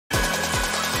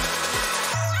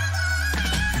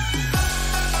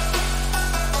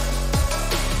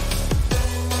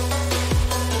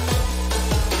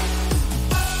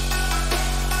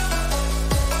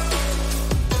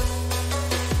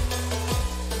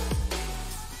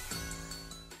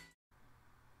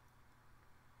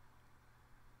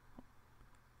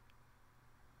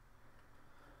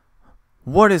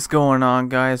What is going on,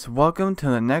 guys? Welcome to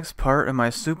the next part of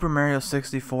my Super Mario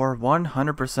 64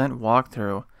 100%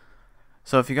 walkthrough.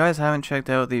 So if you guys haven't checked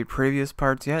out the previous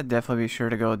parts yet, definitely be sure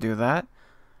to go do that.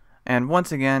 And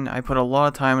once again, I put a lot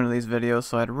of time into these videos,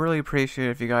 so I'd really appreciate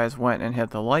it if you guys went and hit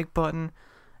the like button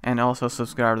and also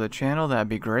subscribe to the channel. That'd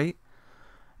be great.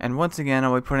 And once again,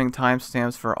 I'll be putting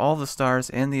timestamps for all the stars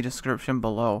in the description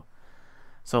below.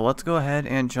 So let's go ahead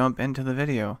and jump into the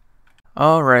video.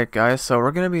 Alright guys, so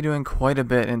we're going to be doing quite a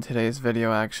bit in today's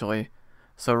video actually.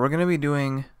 So we're going to be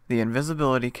doing the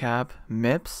Invisibility Cap,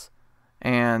 Mips,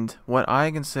 and what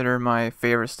I consider my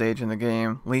favorite stage in the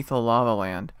game, Lethal Lava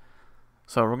Land.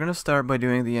 So we're going to start by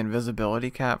doing the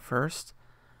Invisibility Cap first.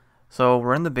 So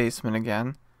we're in the basement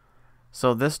again.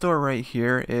 So this door right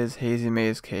here is Hazy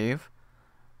Maze Cave.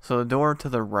 So the door to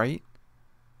the right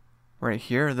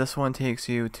here, this one takes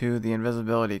you to the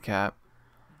Invisibility Cap.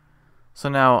 So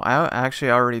now, I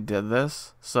actually already did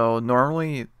this, so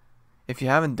normally, if you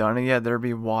haven't done it yet, there'd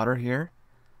be water here.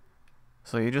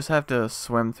 So you just have to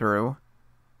swim through.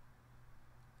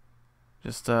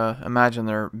 Just imagine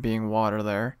there being water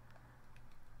there.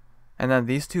 And then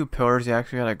these two pillars, you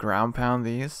actually gotta ground pound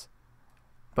these.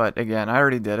 But again, I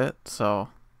already did it, so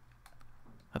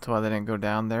that's why they didn't go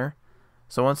down there.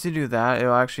 So once you do that,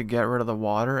 it'll actually get rid of the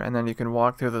water, and then you can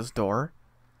walk through this door.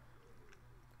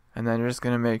 And then you're just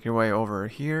going to make your way over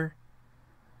here.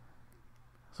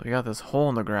 So you got this hole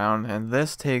in the ground, and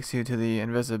this takes you to the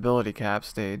Invisibility Cap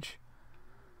stage.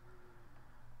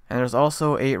 And there's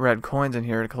also 8 red coins in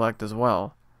here to collect as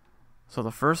well. So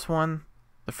the first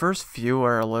few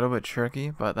are a little bit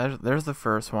tricky, but there's the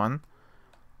first one.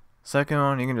 Second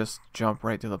one, you can just jump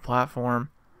right to the platform.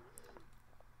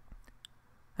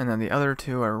 And then the other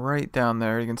two are right down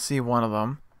there. You can see one of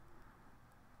them.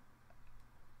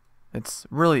 It's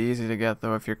really easy to get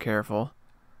though if you're careful.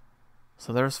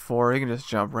 So there's 4, you can just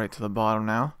jump right to the bottom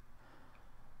now.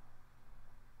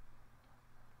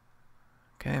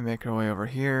 Okay, make our way over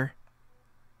here.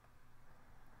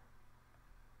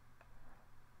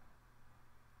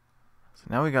 So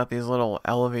now we got these little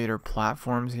elevator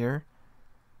platforms here.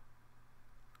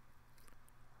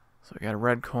 So we got a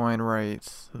red coin right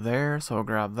there, so we'll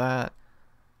grab that.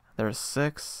 There's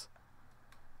 6.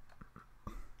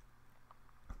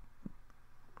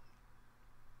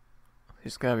 You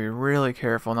just gotta be really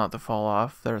careful not to fall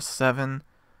off. There's 7.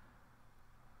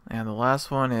 And the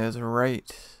last one is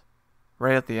right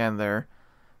at the end there.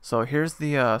 So here's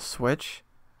the switch.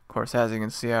 Of course, as you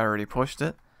can see, I already pushed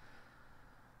it.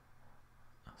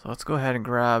 So let's go ahead and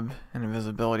grab an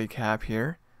Invisibility Cap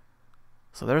here.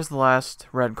 So there's the last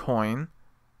red coin.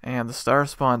 And the star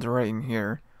spawns right in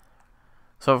here.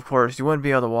 So of course, you wouldn't be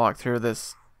able to walk through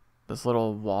this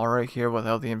little wall right here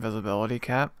without the Invisibility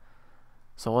Cap.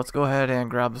 So let's go ahead and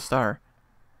grab the star.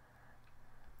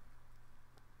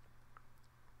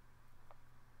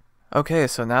 Okay,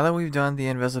 so now that we've done the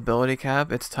Invisibility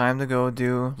Cap, it's time to go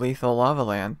do Lethal Lava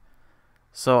Land.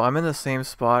 So I'm in the same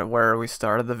spot where we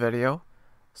started the video.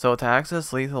 So to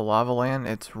access Lethal Lava Land,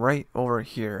 it's right over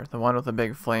here, the one with the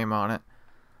big flame on it.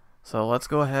 So let's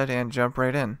go ahead and jump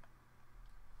right in.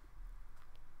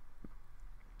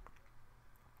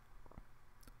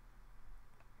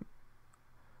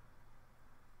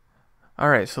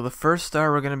 Alright, so the first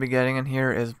star we're going to be getting in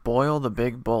here is Boil the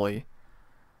Big Bully.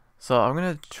 So I'm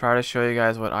going to try to show you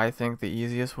guys what I think the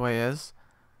easiest way is.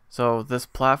 So this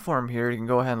platform here, you can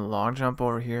go ahead and long jump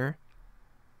over here.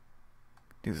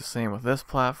 Do the same with this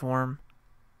platform.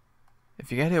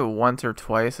 If you get hit once or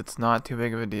twice, it's not too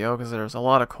big of a deal because there's a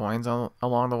lot of coins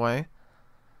along the way.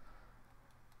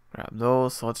 Grab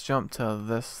those, so let's jump to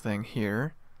this thing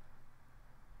here.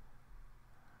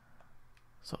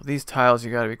 So these tiles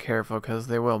you gotta be careful because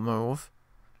they will move.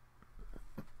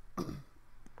 So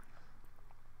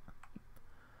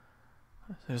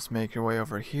just make your way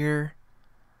over here.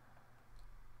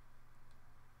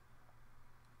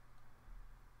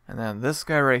 And then this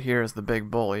guy right here is the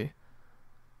big bully.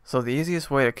 So the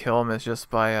easiest way to kill him is just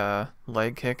by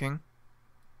leg kicking.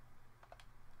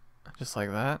 Just like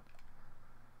that.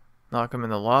 Knock him in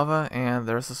the lava and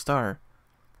there's the star.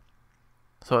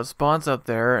 So it spawns up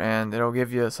there and it'll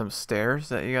give you some stairs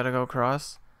that you gotta go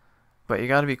across. But you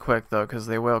gotta be quick though because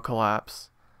they will collapse.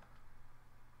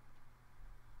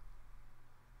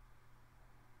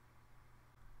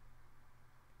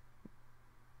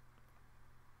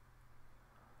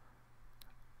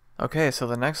 Okay, so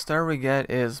the next star we get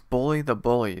is Bully the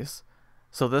Bullies.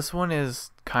 So this one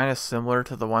is kind of similar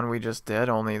to the one we just did,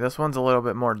 only this one's a little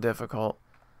bit more difficult.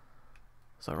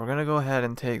 So we're gonna go ahead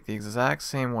and take the exact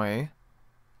same way.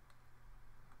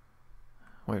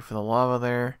 Wait for the lava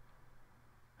there.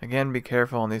 Again, be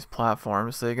careful on these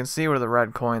platforms so you can see where the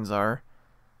red coins are.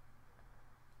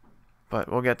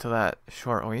 But we'll get to that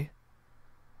shortly.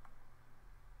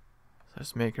 So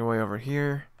just make your way over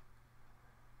here.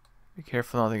 Be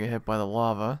careful not to get hit by the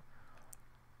lava.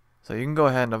 So you can go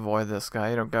ahead and avoid this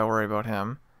guy. You don't gotta worry about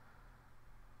him.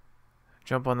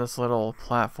 Jump on this little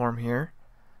platform here.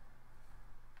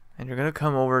 And you're gonna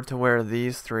come over to where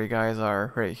these three guys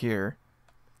are right here.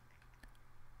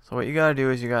 So what you gotta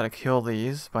do is you gotta kill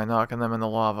these by knocking them in the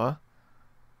lava.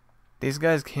 These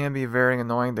guys can be very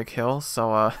annoying to kill,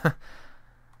 so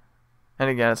and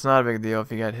again, it's not a big deal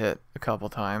if you get hit a couple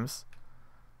times.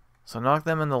 So knock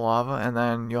them in the lava, and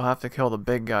then you'll have to kill the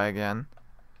big guy again.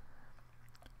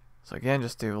 So again,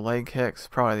 just do leg kicks,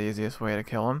 probably the easiest way to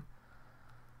kill him.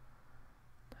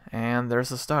 And there's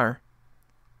the star.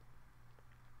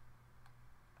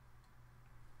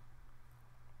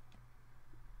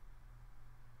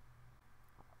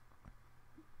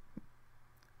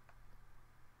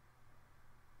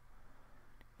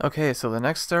 Okay, so the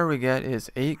next star we get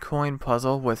is 8 coin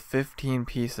puzzle with 15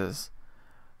 pieces.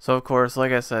 So of course,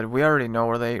 like I said, we already know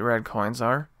where the 8 red coins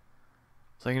are.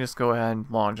 So you can just go ahead and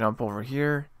long jump over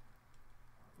here.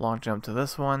 Long jump to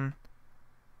this one.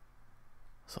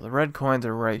 So the red coins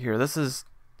are right here. This is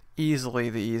easily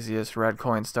the easiest red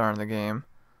coin star in the game.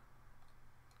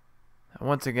 And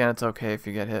once again, it's okay if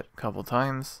you get hit a couple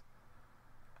times.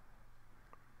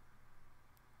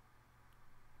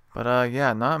 But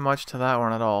yeah, not much to that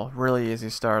one at all. Really easy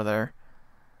star there.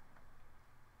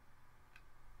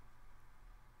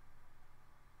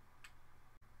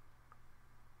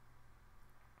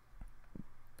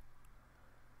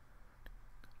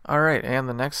 Alright, and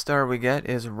the next star we get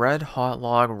is red hot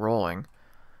log rolling.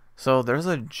 So there's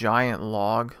a giant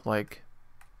log, like,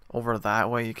 over that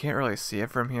way. You can't really see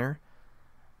it from here.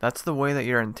 That's the way that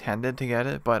you're intended to get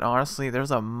it, but honestly,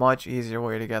 there's a much easier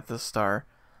way to get this star.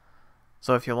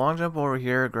 So if you long jump over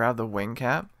here, grab the wing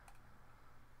cap.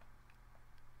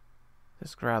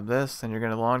 Just grab this, and you're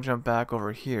going to long jump back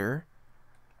over here.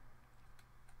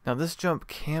 Now this jump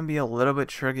can be a little bit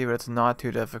tricky, but it's not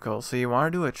too difficult. So you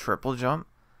want to do a triple jump.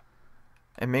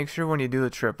 And make sure when you do the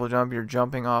triple jump, you're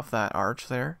jumping off that arch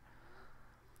there.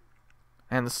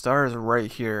 And the star is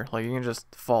right here. Like, you can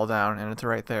just fall down and it's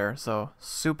right there. So,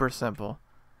 super simple.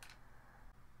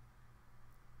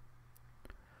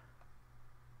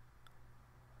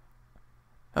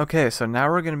 Okay, so now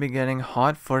we're going to be getting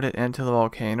hot-footed into the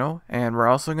volcano. And we're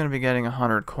also going to be getting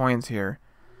 100 coins here.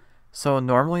 So,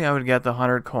 normally I would get the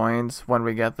 100 coins when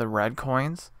we get the red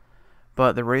coins.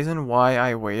 But the reason why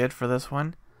I waited for this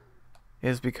one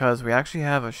is because we actually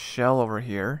have a shell over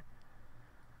here.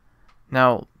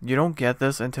 Now, you don't get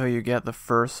this until you get the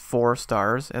first 4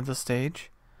 stars in the stage.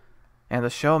 And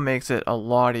the shell makes it a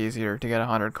lot easier to get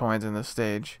 100 coins in this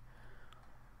stage.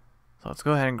 So let's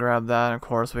go ahead and grab that. And of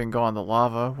course, we can go on the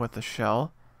lava with the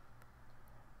shell.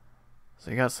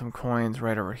 So you got some coins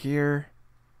right over here.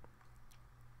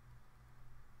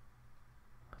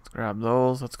 Let's grab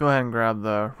those. Let's go ahead and grab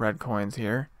the red coins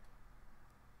here.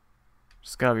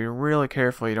 Just gotta be really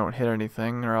careful you don't hit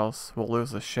anything or else we'll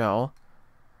lose the shell.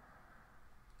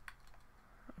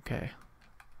 Okay.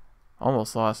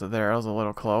 Almost lost it there. That was a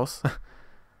little close.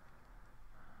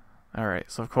 Alright,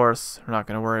 so of course we're not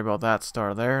gonna worry about that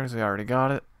star there because we already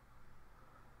got it.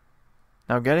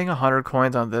 Now getting 100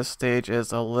 coins on this stage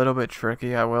is a little bit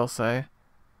tricky, I will say.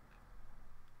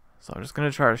 So I'm just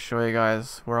gonna try to show you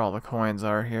guys where all the coins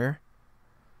are here.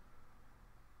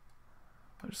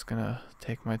 I'm just gonna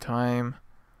take my time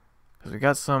because we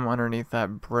got some underneath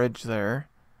that bridge there.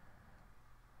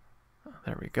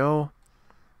 There we go.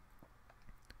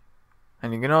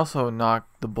 And you can also knock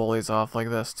the bullies off like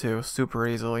this too, super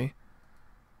easily.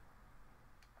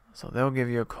 So they'll give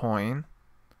you a coin.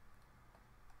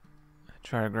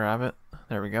 Try to grab it.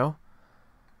 There we go.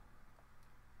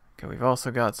 Okay, we've also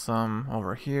got some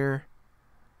over here.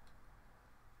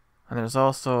 And there's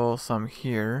also some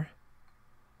here.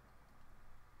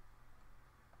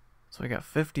 So we got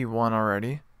 51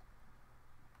 already.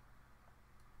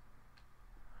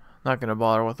 Not gonna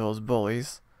bother with those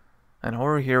bullies. And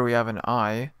over here we have an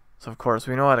eye. So of course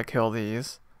we know how to kill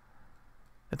these.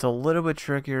 It's a little bit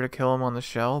trickier to kill them on the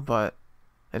shell, but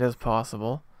it is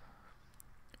possible.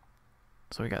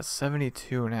 So we got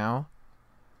 72 now.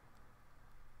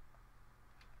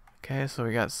 Okay, so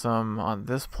we got some on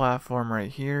this platform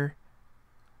right here.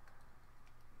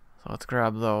 So let's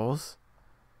grab those.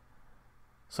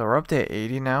 So we're up to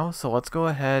 80 now, so let's go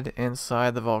ahead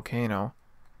inside the volcano.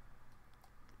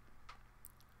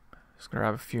 Just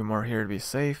grab a few more here to be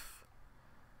safe.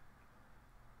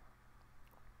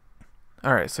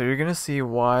 Alright, so you're gonna see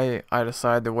why I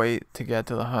decided to wait to get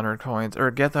to the 100 coins, or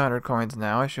get the 100 coins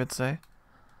now, I should say.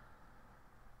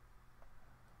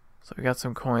 So we got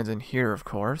some coins in here, of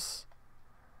course.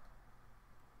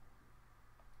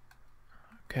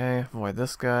 Okay, avoid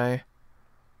this guy.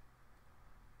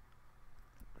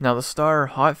 Now the star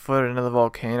hot-footed into the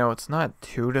volcano, it's not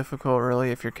too difficult really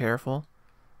if you're careful.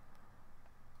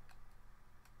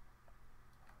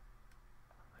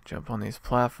 Jump on these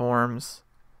platforms.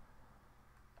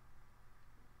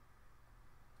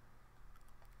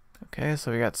 Okay,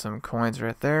 so we got some coins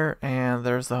right there, and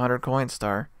there's the 100 coin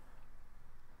star.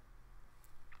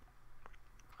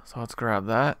 So let's grab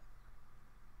that.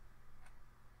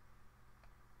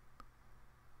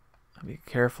 Be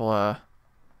careful,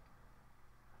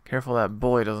 careful that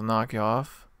bully doesn't knock you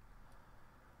off.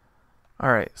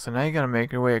 Alright, so now you gotta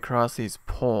make your way across these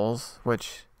poles,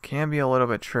 which can be a little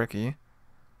bit tricky.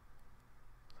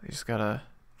 You just gotta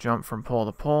jump from pole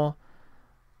to pole.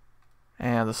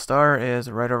 And the star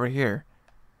is right over here.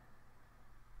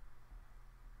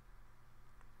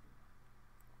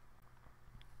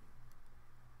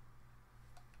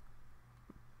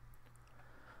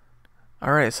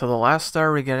 Alright, so the last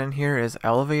star we get in here is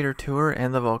Elevator Tour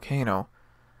and the Volcano.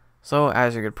 So,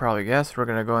 as you could probably guess, we're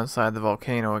going to go inside the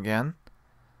volcano again.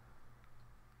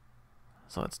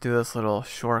 So let's do this little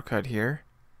shortcut here.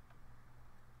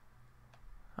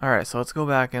 Alright, so let's go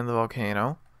back in the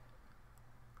volcano.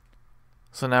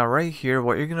 So now right here,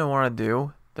 what you're going to want to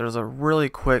do, there's a really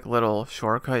quick little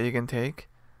shortcut you can take,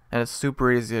 and it's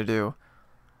super easy to do.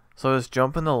 So just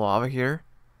jump in the lava here,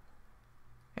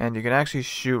 and you can actually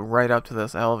shoot right up to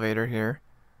this elevator here.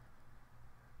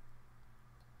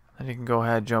 Then you can go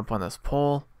ahead and jump on this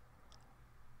pole.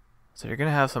 So you're going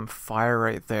to have some fire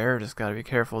right there, just got to be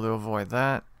careful to avoid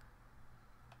that.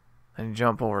 Then you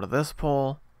jump over to this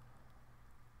pole.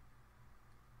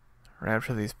 Right up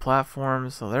to these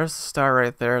platforms. So there's the star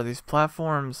right there. These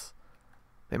platforms,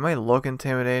 they might look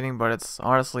intimidating, but it's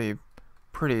honestly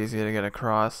pretty easy to get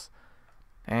across.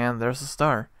 And there's the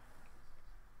star.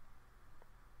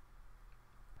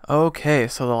 Okay,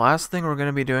 so the last thing we're going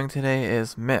to be doing today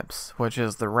is Mips, which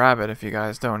is the rabbit if you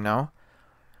guys don't know.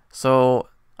 So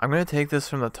I'm going to take this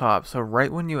from the top. So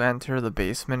right when you enter the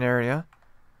basement area,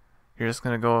 you're just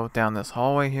going to go down this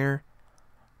hallway here.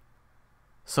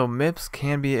 So Mips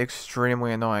can be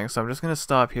extremely annoying, so I'm just going to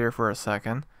stop here for a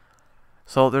second.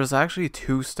 So there's actually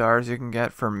 2 stars you can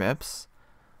get for Mips.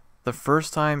 The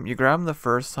first time, you grab them the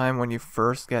first time when you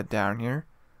first get down here,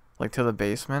 like to the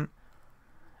basement.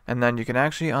 And then you can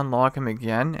actually unlock them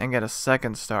again and get a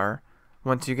 2nd star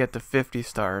once you get to 50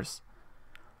 stars.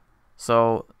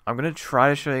 So I'm going to try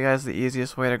to show you guys the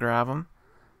easiest way to grab them,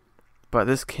 but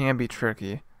this can be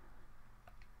tricky.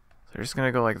 So you're just going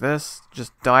to go like this,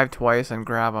 just dive twice and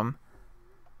grab them.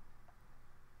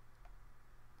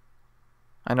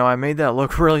 I know I made that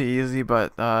look really easy,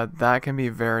 but that can be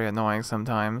very annoying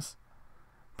sometimes.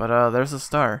 But there's a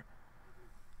star.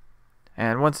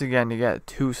 And once again, you get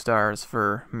 2 stars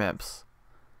for Mips.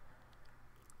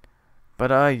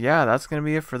 But yeah, that's going to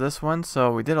be it for this one.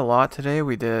 So we did a lot today.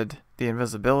 We did the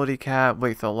Invisibility Cap,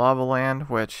 Lethal Lava Land,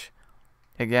 which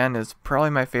again is probably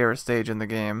my favorite stage in the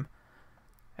game.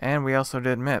 And we also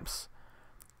did Mips.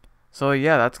 So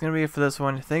yeah, that's going to be it for this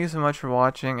one. Thank you so much for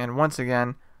watching. And once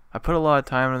again, I put a lot of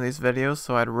time into these videos,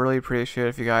 so I'd really appreciate it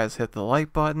if you guys hit the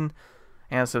like button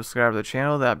and subscribe to the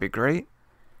channel. That'd be great.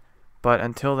 But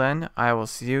until then, I will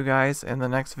see you guys in the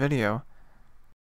next video.